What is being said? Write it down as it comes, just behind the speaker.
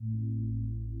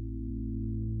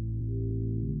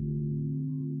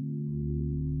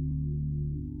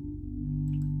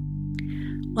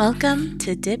Welcome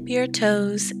to Dip Your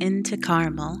Toes into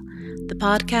Carmel, the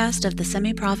podcast of the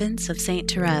semi-province of St.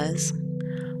 Therese.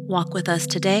 Walk with us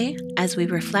today as we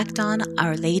reflect on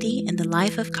Our Lady in the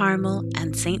Life of Carmel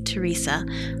and St. Teresa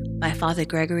by Father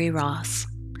Gregory Ross.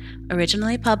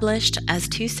 Originally published as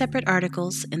 2 separate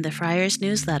articles in the Friars'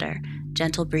 newsletter,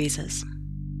 Gentle Breezes.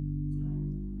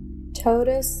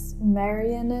 Totus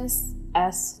Marianus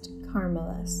est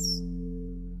Carmelis.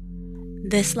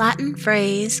 This Latin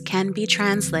phrase can be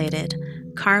translated,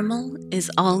 Carmel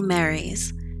is all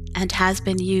Mary's, and has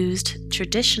been used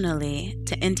traditionally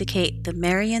to indicate the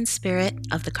Marian spirit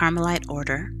of the Carmelite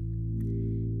order.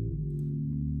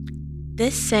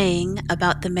 This saying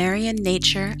about the Marian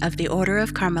nature of the Order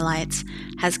of Carmelites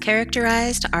has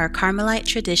characterized our Carmelite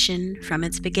tradition from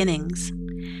its beginnings.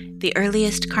 The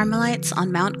earliest Carmelites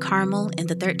on Mount Carmel in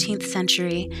the 13th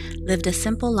century lived a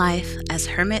simple life as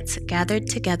hermits gathered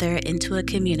together into a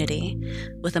community,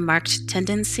 with a marked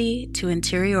tendency to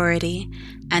interiority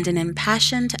and an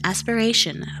impassioned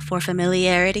aspiration for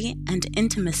familiarity and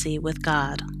intimacy with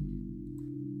God.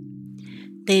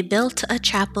 They built a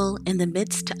chapel in the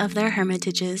midst of their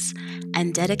hermitages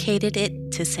and dedicated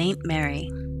it to Saint Mary.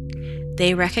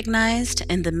 They recognized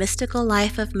in the mystical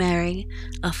life of Mary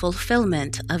a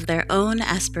fulfillment of their own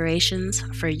aspirations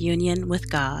for union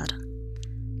with God.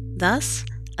 Thus,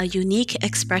 a unique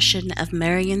expression of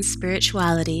Marian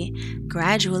spirituality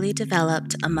gradually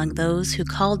developed among those who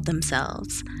called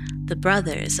themselves the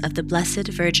Brothers of the Blessed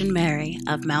Virgin Mary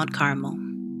of Mount Carmel.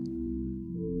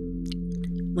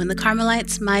 When the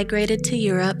Carmelites migrated to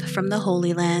Europe from the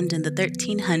Holy Land in the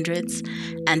 1300s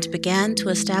and began to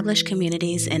establish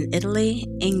communities in Italy,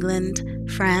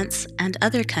 England, France, and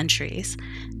other countries,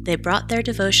 they brought their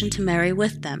devotion to Mary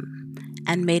with them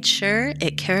and made sure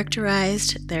it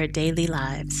characterized their daily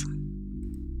lives.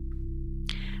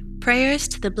 Prayers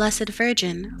to the Blessed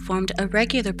Virgin formed a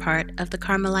regular part of the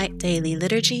Carmelite daily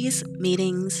liturgies,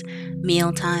 meetings,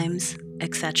 meal times,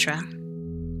 etc.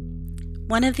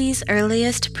 One of these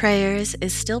earliest prayers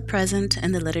is still present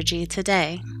in the liturgy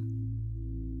today.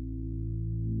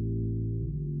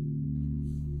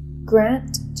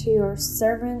 Grant to your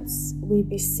servants, we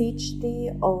beseech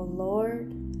thee, O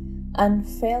Lord,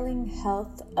 unfailing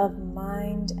health of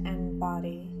mind and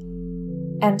body,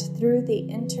 and through the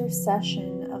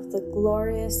intercession of the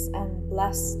glorious and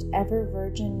blessed ever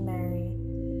Virgin Mary,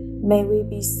 may we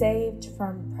be saved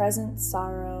from present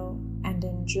sorrow and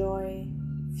enjoy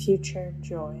future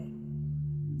joy.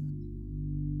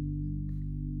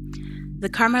 The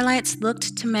Carmelites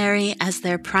looked to Mary as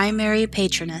their primary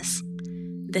patroness.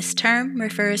 This term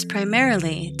refers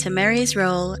primarily to Mary's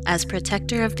role as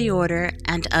protector of the order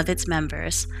and of its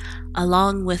members,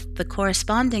 along with the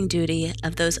corresponding duty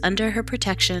of those under her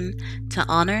protection to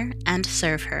honor and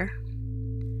serve her.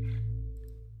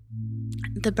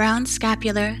 The brown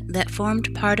scapular that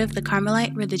formed part of the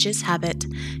Carmelite religious habit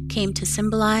came to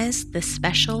symbolize the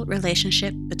special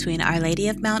relationship between Our Lady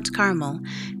of Mount Carmel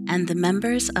and the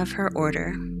members of her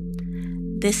order.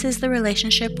 This is the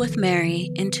relationship with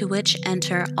Mary into which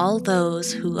enter all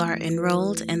those who are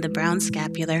enrolled in the brown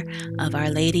scapular of Our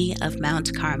Lady of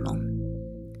Mount Carmel.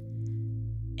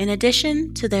 In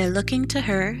addition to their looking to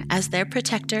her as their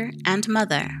protector and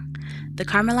mother, the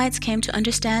Carmelites came to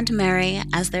understand Mary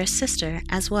as their sister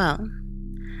as well.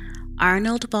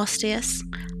 Arnold Bostius,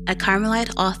 a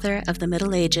Carmelite author of the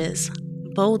Middle Ages,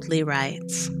 boldly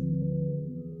writes,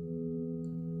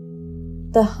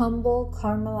 The humble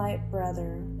Carmelite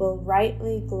brother will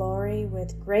rightly glory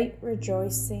with great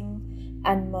rejoicing,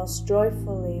 and most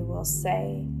joyfully will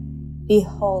say,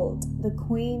 Behold, the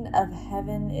Queen of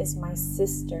Heaven is my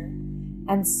sister,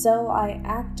 and so I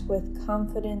act with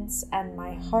confidence, and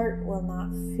my heart will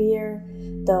not fear,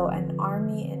 though an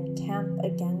army encamp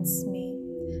against me,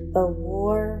 though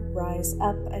war rise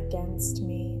up against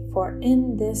me. For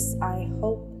in this I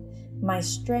hope, my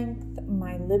strength,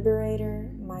 my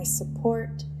liberator, my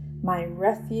support, my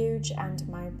refuge, and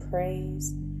my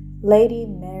praise. Lady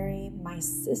Mary, my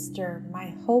sister,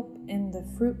 my hope in the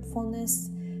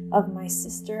fruitfulness of my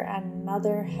sister and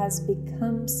mother has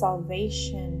become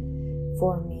salvation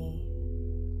for me.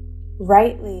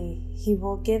 Rightly, he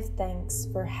will give thanks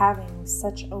for having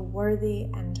such a worthy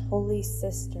and holy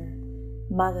sister,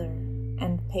 mother,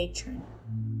 and patron.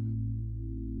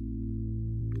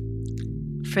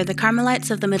 For the Carmelites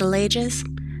of the Middle Ages,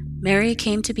 Mary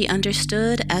came to be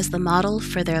understood as the model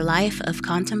for their life of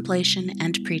contemplation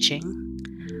and preaching.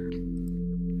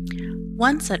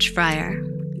 One such friar,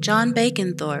 John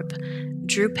Baconthorpe,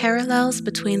 drew parallels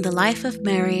between the life of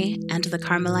Mary and the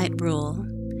Carmelite rule.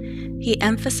 He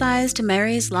emphasized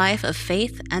Mary's life of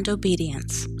faith and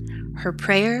obedience, her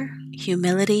prayer,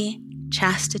 humility,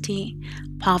 chastity,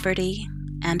 poverty,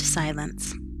 and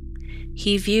silence.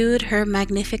 He viewed her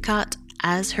Magnificat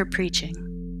as her preaching.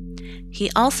 He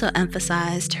also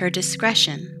emphasized her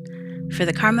discretion, for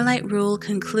the Carmelite rule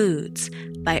concludes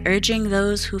by urging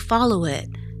those who follow it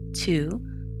to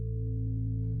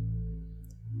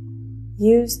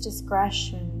use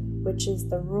discretion, which is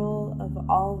the rule of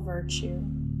all virtue.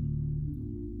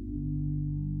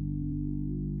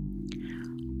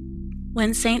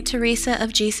 When Saint Teresa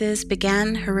of Jesus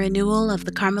began her renewal of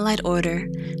the Carmelite order,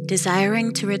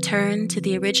 desiring to return to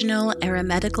the original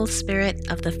eremitical spirit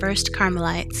of the first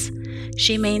Carmelites,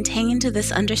 she maintained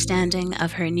this understanding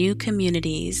of her new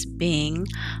communities being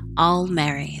all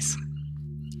Marys.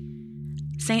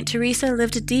 Saint Teresa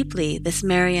lived deeply this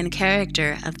Marian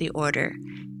character of the order,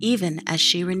 even as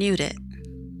she renewed it.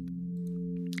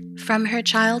 From her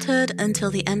childhood until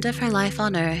the end of her life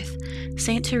on earth,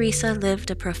 Saint Teresa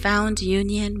lived a profound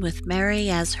union with Mary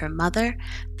as her mother,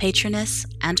 patroness,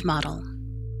 and model.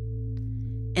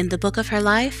 In the book of her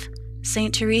life,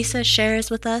 Saint Teresa shares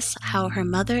with us how her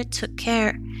mother took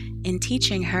care in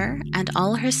teaching her and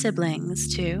all her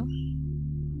siblings to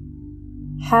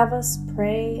have us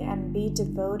pray and be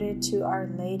devoted to Our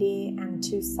Lady and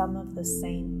to some of the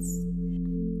saints.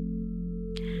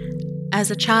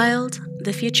 As a child,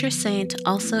 the future saint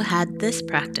also had this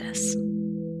practice.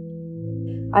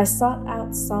 I sought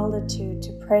out solitude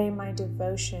to pray my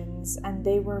devotions, and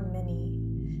they were many,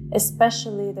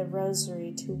 especially the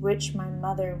rosary, to which my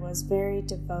mother was very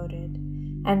devoted,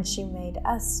 and she made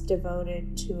us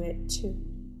devoted to it too.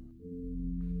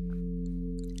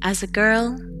 As a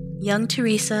girl, young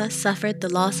Teresa suffered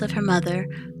the loss of her mother,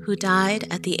 who died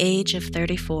at the age of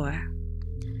 34.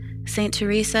 Saint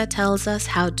Teresa tells us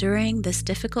how during this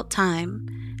difficult time,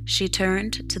 she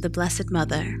turned to the Blessed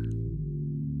Mother.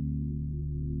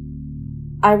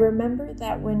 I remember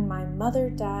that when my mother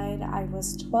died, I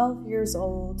was 12 years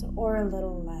old or a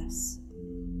little less.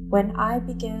 When I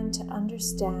began to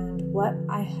understand what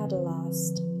I had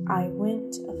lost, I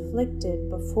went afflicted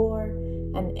before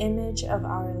an image of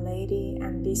Our Lady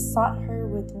and besought her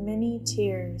with many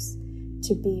tears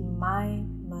to be my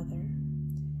mother.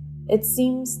 It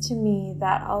seems to me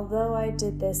that although I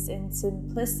did this in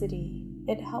simplicity,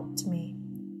 it helped me.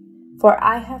 For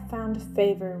I have found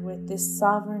favor with this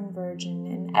sovereign Virgin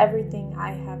in everything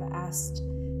I have asked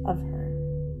of her,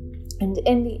 and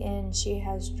in the end she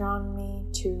has drawn me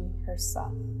to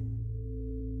herself.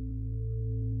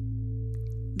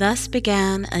 Thus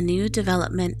began a new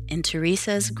development in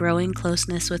Teresa's growing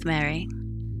closeness with Mary.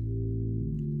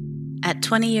 At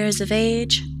 20 years of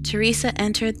age, Teresa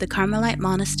entered the Carmelite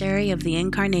monastery of the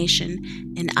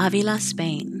Incarnation in Avila,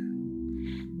 Spain.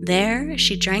 There,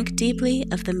 she drank deeply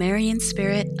of the Marian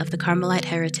spirit of the Carmelite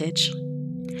heritage.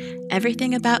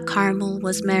 Everything about Carmel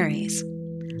was Mary's: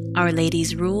 Our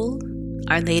Lady's rule,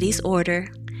 Our Lady's order,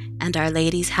 and Our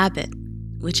Lady's habit,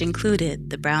 which included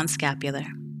the brown scapular.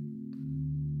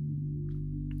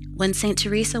 When Saint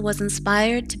Teresa was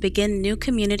inspired to begin new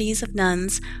communities of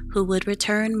nuns who would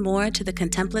return more to the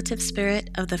contemplative spirit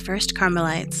of the first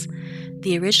Carmelites,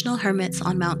 the original hermits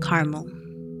on Mount Carmel,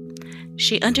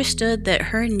 she understood that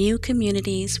her new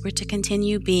communities were to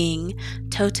continue being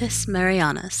totus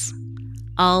Marianas,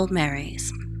 all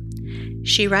Marys.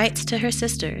 She writes to her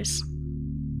sisters,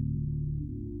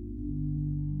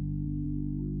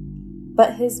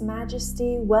 "But His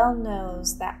Majesty well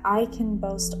knows that I can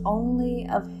boast only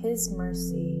of His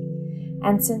mercy,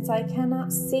 and since I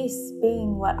cannot cease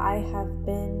being what I have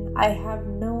been, I have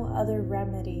no other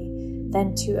remedy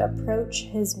than to approach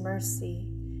His mercy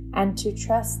and to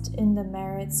trust in the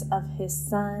merits of His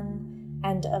Son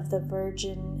and of the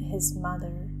Virgin His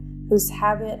Mother, whose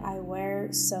habit I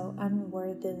wear so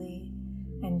unworthily,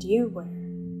 and you wear.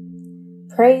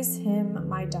 Praise Him,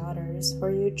 my daughters,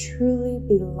 for you truly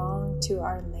belong to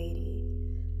Our Lady.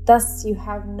 Thus you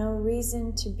have no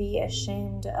reason to be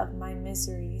ashamed of my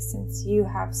misery, since you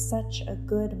have such a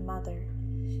good mother.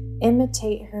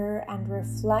 Imitate her and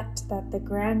reflect that the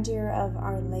grandeur of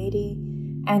Our Lady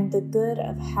and the good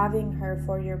of having her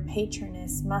for your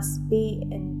patroness must be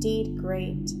indeed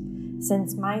great,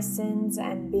 since my sins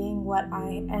and being what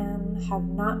I am have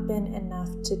not been enough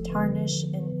to tarnish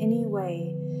in any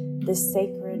way this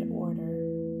sacred order."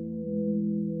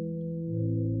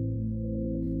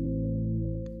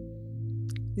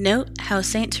 Note how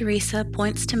Saint Teresa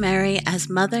points to Mary as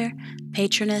mother,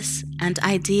 patroness, and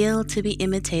ideal to be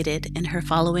imitated in her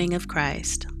following of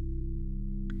Christ.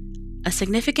 A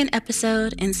significant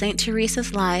episode in Saint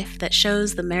Teresa's life that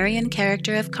shows the Marian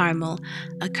character of Carmel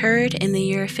occurred in the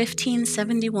year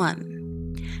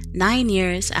 1571, 9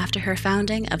 years after her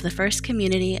founding of the first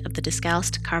community of the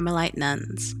Discalced Carmelite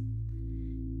nuns.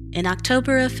 In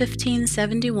October of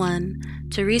 1571,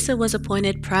 Teresa was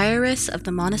appointed prioress of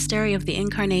the Monastery of the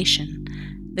Incarnation,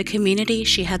 the community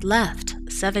she had left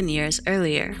 7 years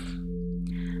earlier.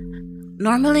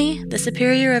 Normally, the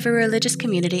superior of a religious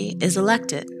community is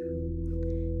elected.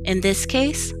 In this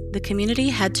case, the community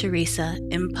had Teresa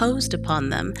imposed upon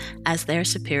them as their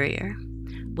superior,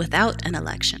 without an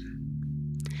election.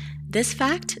 This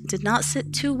fact did not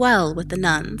sit too well with the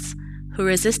nuns, who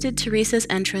resisted Teresa's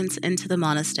entrance into the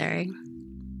monastery.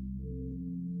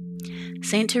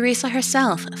 Saint Teresa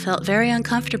herself felt very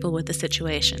uncomfortable with the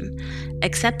situation,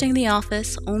 accepting the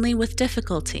office only with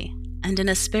difficulty and in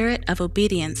a spirit of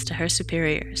obedience to her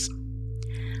superiors.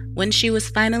 When she was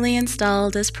finally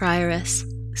installed as prioress,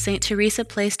 Saint Teresa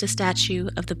placed a statue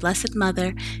of the Blessed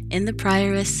Mother in the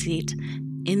prioress seat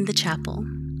in the chapel,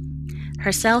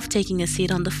 herself taking a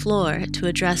seat on the floor to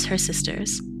address her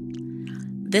sisters.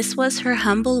 This was her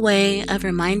humble way of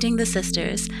reminding the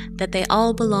sisters that they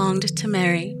all belonged to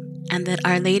Mary, and that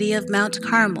Our Lady of Mount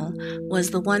Carmel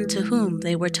was the one to whom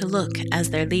they were to look as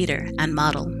their leader and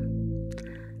model.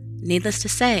 Needless to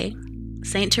say,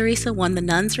 Saint Teresa won the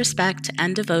nuns' respect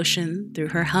and devotion through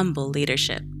her humble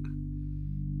leadership.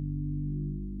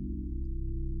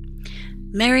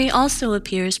 Mary also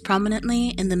appears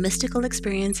prominently in the mystical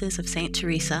experiences of Saint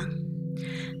Teresa.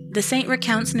 The saint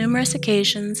recounts numerous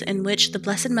occasions in which the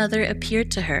Blessed Mother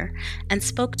appeared to her and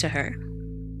spoke to her.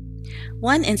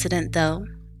 One incident, though,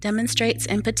 demonstrates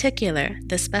in particular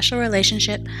the special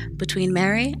relationship between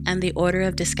Mary and the Order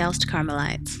of Discalced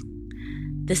Carmelites.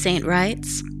 The saint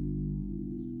writes,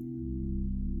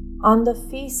 "On the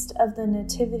feast of the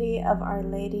Nativity of Our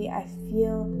Lady, I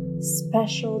feel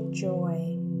special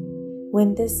joy.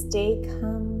 When this day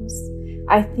comes,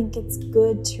 I think it's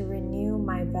good to renew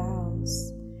my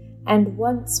vows. And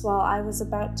once while I was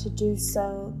about to do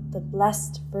so, the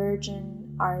Blessed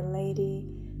Virgin, Our Lady,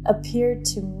 appeared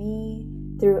to me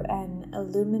through an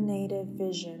illuminative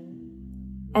vision.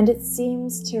 And it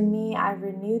seems to me I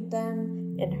renewed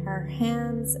them in her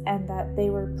hands and that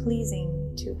they were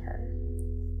pleasing to her.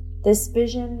 This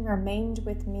vision remained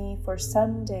with me for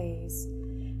some days,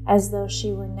 as though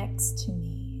she were next to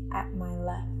me at my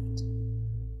left."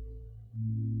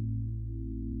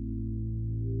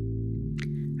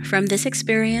 From this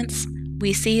experience,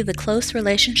 we see the close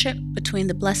relationship between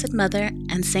the Blessed Mother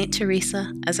and Saint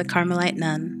Teresa as a Carmelite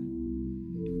nun.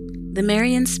 The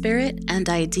Marian spirit and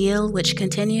ideal which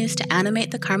continues to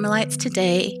animate the Carmelites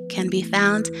today can be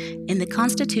found in the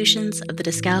constitutions of the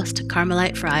Discalced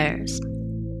Carmelite friars.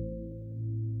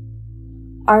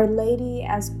 Our Lady,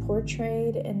 as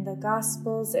portrayed in the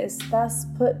Gospels, is thus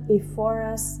put before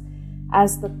us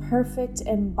as the perfect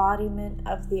embodiment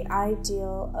of the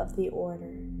ideal of the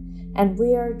order, and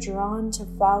we are drawn to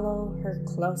follow her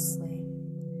closely.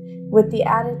 With the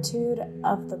attitude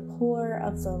of the poor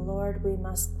of the Lord, we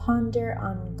must ponder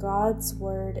on God's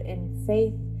word in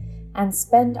faith and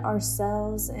spend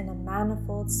ourselves in a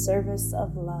manifold service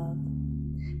of love.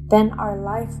 Then our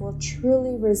life will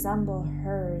truly resemble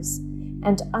hers,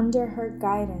 and under her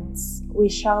guidance we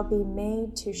shall be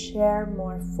made to share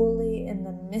more fully in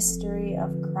the mystery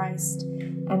of Christ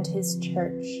and his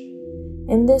church.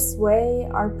 In this way,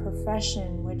 our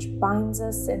profession, which binds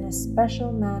us in a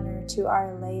special manner to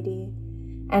Our Lady,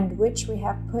 and which we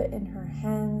have put in her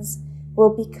hands,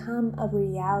 will become a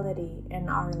reality in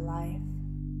our life.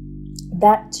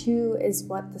 That too is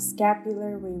what the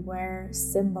scapular we wear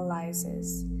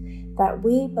symbolizes, that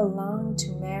we belong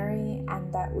to Mary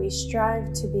and that we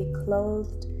strive to be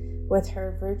clothed with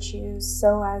her virtues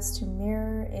so as to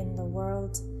mirror in the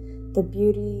world the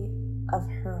beauty of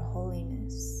her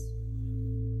holiness.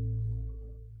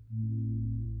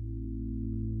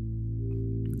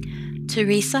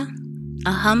 Teresa,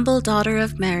 a humble daughter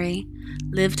of Mary,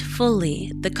 lived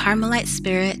fully the Carmelite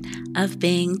spirit of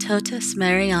being totus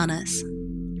Marianus.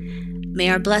 May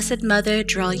our Blessed Mother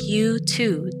draw you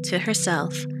too to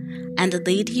herself and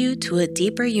lead you to a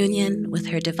deeper union with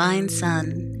her divine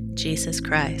Son, Jesus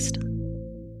Christ.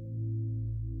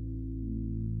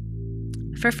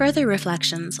 For further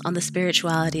reflections on the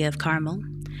spirituality of Carmel,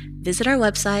 visit our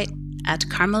website at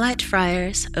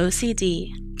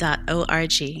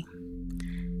carmelitefriarsocd.org.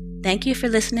 Thank you for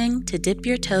listening to Dip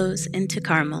Your Toes into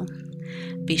Carmel.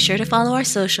 Be sure to follow our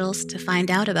socials to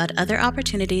find out about other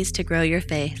opportunities to grow your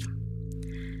faith.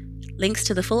 Links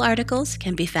to the full articles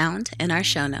can be found in our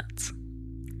show notes.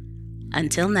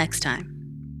 Until next time.